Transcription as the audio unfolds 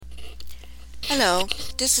Hello,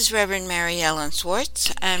 this is Reverend Mary Ellen Swartz.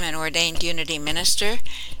 I'm an ordained Unity minister,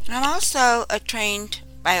 and I'm also a trained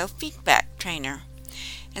biofeedback trainer.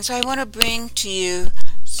 And so I want to bring to you,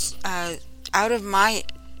 uh, out of my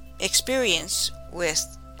experience with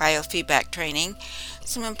biofeedback training,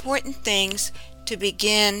 some important things to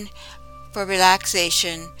begin for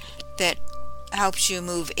relaxation that helps you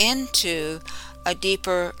move into a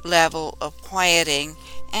deeper level of quieting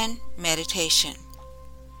and meditation.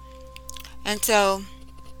 And so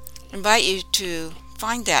I invite you to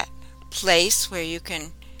find that place where you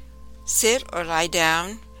can sit or lie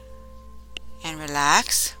down and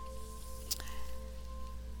relax.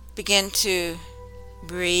 Begin to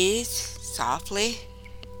breathe softly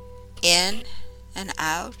in and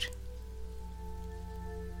out.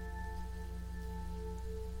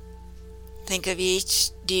 Think of each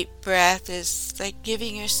deep breath as like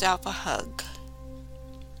giving yourself a hug.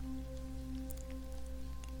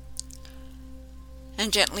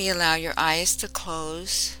 And gently allow your eyes to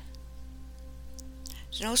close.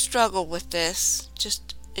 There's no struggle with this,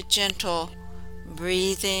 just a gentle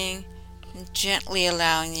breathing and gently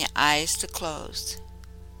allowing the eyes to close.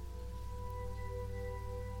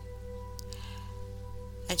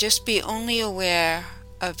 And just be only aware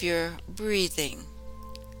of your breathing.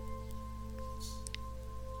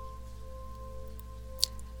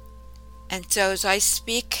 And so as I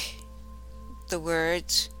speak the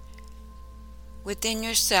words within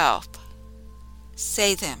yourself,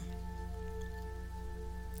 say them.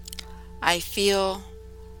 I feel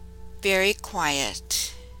very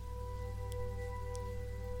quiet.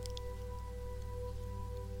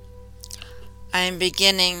 I am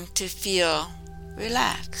beginning to feel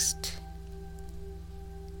relaxed.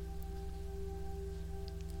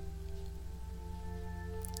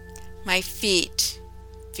 My feet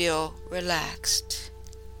feel relaxed.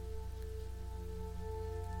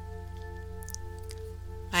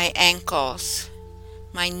 My ankles,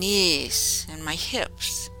 my knees, and my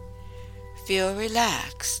hips feel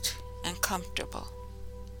relaxed and comfortable.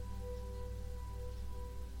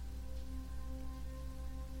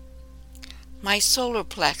 My solar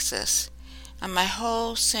plexus and my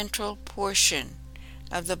whole central portion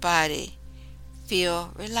of the body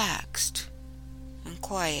feel relaxed and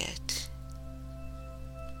quiet.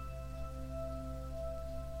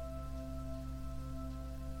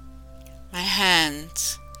 My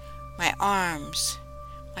hands, my arms,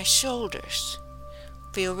 my shoulders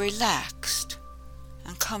feel relaxed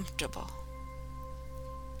and comfortable.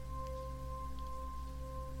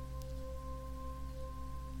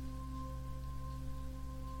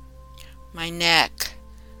 My neck,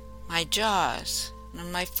 my jaws,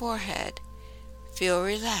 and my forehead feel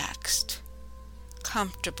relaxed,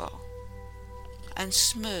 comfortable, and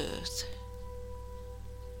smooth.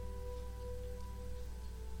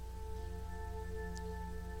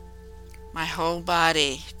 My whole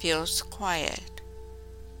body feels quiet,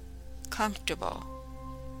 comfortable,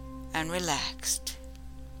 and relaxed.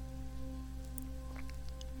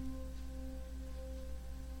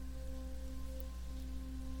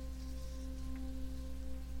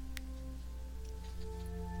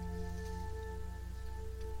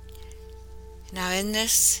 Now in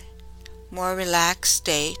this more relaxed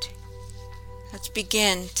state, let's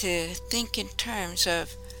begin to think in terms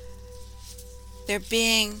of there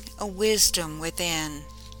being a wisdom within.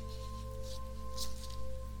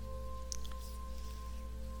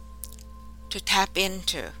 To tap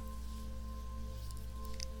into.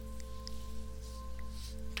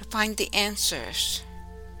 To find the answers.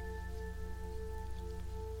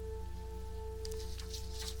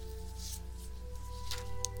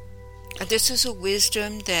 This is a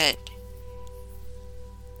wisdom that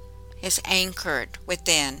is anchored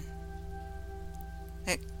within,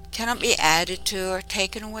 that cannot be added to or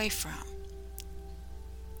taken away from.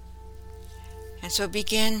 And so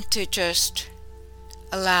begin to just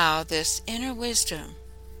allow this inner wisdom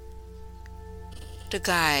to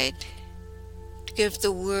guide, to give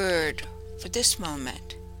the word for this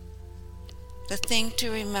moment, the thing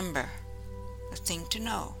to remember, the thing to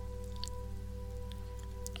know.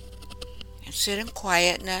 And sit in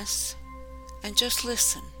quietness and just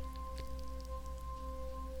listen.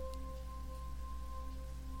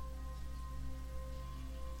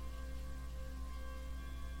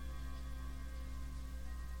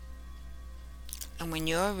 And when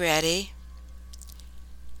you're ready,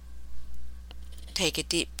 take a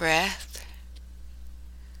deep breath,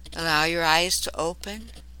 allow your eyes to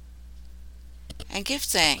open, and give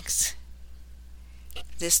thanks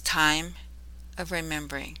this time of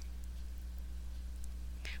remembering.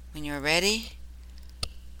 When you're ready,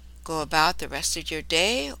 go about the rest of your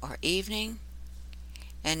day or evening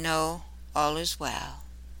and know all is well.